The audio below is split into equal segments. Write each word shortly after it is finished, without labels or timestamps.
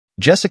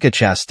Jessica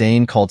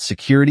Chastain called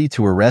security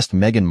to arrest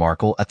Meghan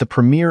Markle at the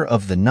premiere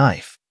of The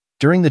Knife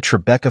during the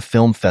Tribeca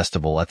Film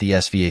Festival at the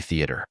SVA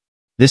Theater.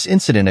 This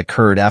incident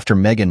occurred after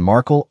Meghan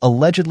Markle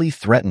allegedly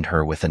threatened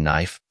her with a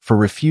knife for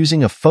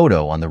refusing a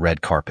photo on the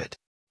red carpet.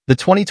 The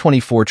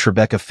 2024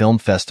 Tribeca Film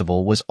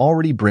Festival was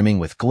already brimming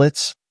with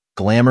glitz,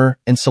 glamour,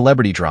 and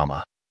celebrity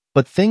drama,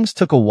 but things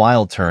took a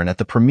wild turn at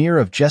the premiere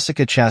of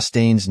Jessica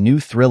Chastain's new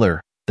thriller,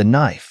 The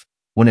Knife,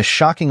 when a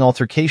shocking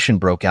altercation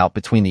broke out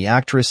between the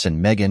actress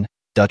and Meghan,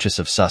 Duchess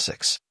of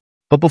Sussex.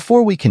 But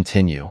before we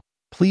continue,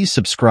 please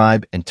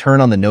subscribe and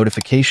turn on the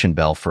notification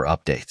bell for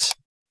updates.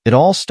 It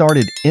all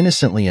started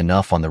innocently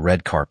enough on the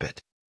red carpet.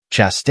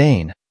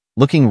 Chastain,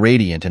 looking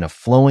radiant in a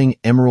flowing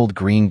emerald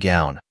green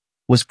gown,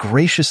 was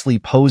graciously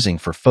posing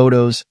for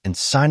photos and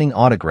signing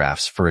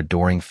autographs for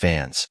adoring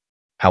fans.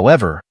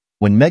 However,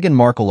 when Meghan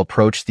Markle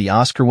approached the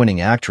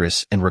Oscar-winning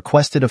actress and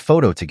requested a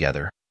photo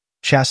together,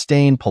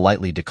 Chastain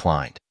politely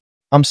declined.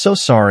 "I'm so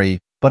sorry,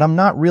 but I'm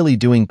not really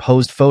doing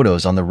posed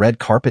photos on the red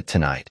carpet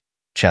tonight,"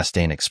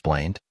 Chastain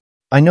explained.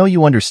 "I know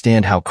you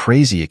understand how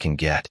crazy it can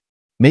get.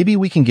 Maybe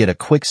we can get a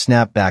quick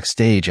snap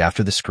backstage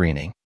after the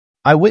screening."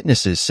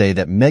 Eyewitnesses say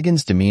that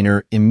Meghan's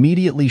demeanor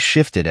immediately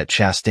shifted at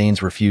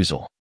Chastain's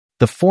refusal.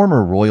 The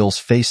former royal's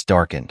face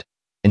darkened,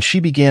 and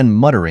she began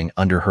muttering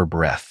under her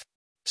breath.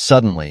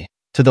 Suddenly,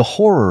 to the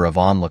horror of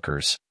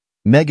onlookers,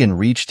 Meghan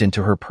reached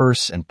into her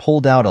purse and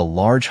pulled out a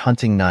large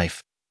hunting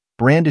knife,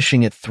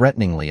 brandishing it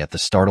threateningly at the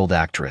startled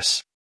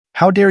actress.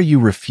 "How dare you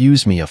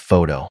refuse me a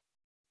photo?"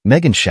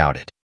 Meghan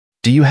shouted.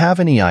 "Do you have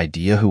any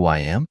idea who I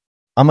am?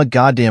 I'm a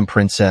goddamn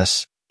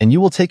princess, and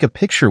you will take a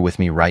picture with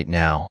me right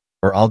now,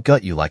 or I'll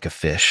gut you like a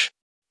fish."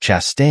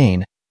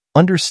 Chastain,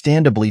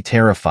 understandably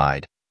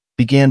terrified,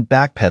 began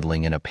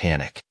backpedaling in a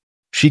panic.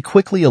 She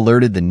quickly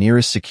alerted the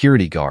nearest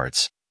security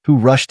guards, who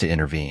rushed to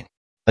intervene.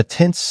 A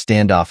tense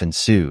standoff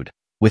ensued,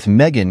 with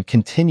Meghan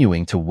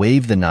continuing to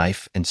wave the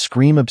knife and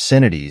scream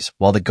obscenities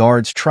while the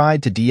guards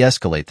tried to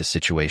de-escalate the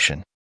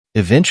situation.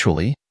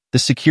 Eventually, the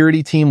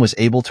security team was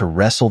able to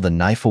wrestle the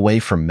knife away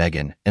from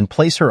Meghan and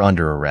place her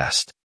under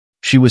arrest.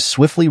 She was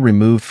swiftly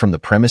removed from the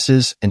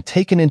premises and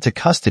taken into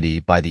custody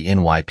by the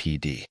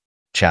NYPD.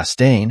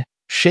 Chastain,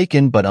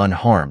 shaken but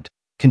unharmed,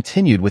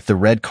 continued with the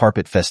red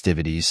carpet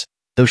festivities,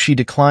 though she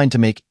declined to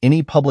make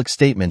any public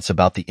statements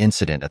about the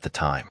incident at the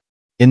time.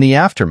 In the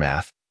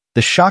aftermath,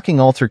 the shocking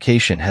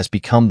altercation has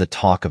become the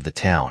talk of the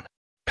town.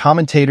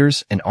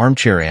 Commentators and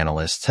armchair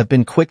analysts have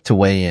been quick to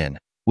weigh in,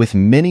 with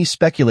many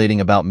speculating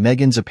about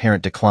Meghan's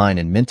apparent decline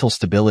in mental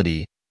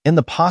stability and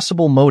the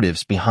possible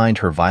motives behind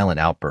her violent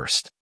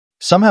outburst.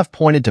 Some have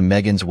pointed to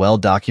Meghan's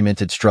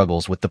well-documented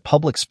struggles with the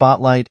public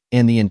spotlight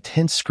and the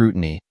intense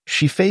scrutiny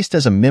she faced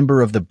as a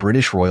member of the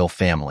British royal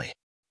family.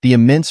 The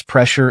immense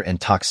pressure and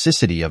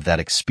toxicity of that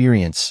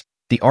experience,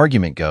 the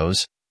argument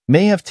goes,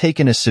 may have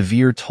taken a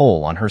severe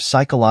toll on her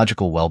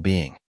psychological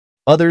well-being.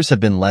 Others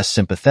have been less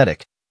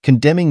sympathetic,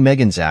 condemning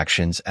Meghan's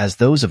actions as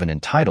those of an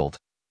entitled,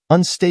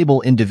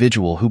 unstable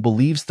individual who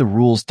believes the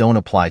rules don't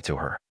apply to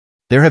her.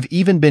 There have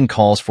even been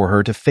calls for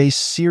her to face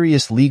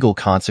serious legal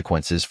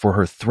consequences for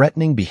her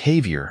threatening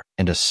behavior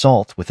and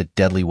assault with a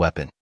deadly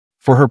weapon.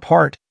 For her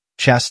part,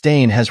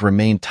 Chastain has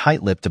remained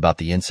tight-lipped about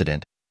the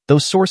incident, though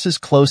sources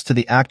close to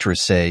the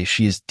actress say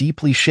she is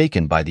deeply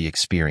shaken by the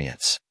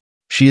experience.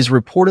 She is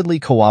reportedly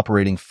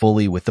cooperating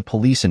fully with the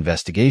police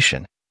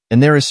investigation,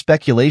 and there is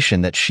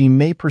speculation that she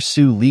may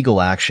pursue legal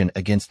action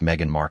against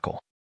Meghan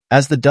Markle.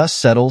 As the dust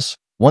settles,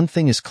 one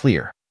thing is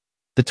clear.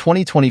 The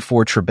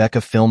 2024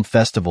 Tribeca Film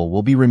Festival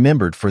will be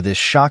remembered for this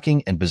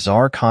shocking and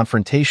bizarre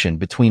confrontation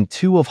between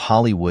two of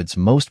Hollywood's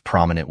most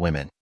prominent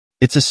women.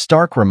 It's a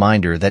stark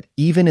reminder that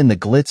even in the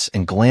glitz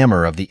and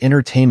glamour of the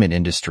entertainment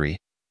industry,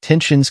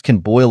 tensions can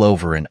boil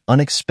over in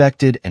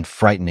unexpected and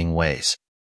frightening ways.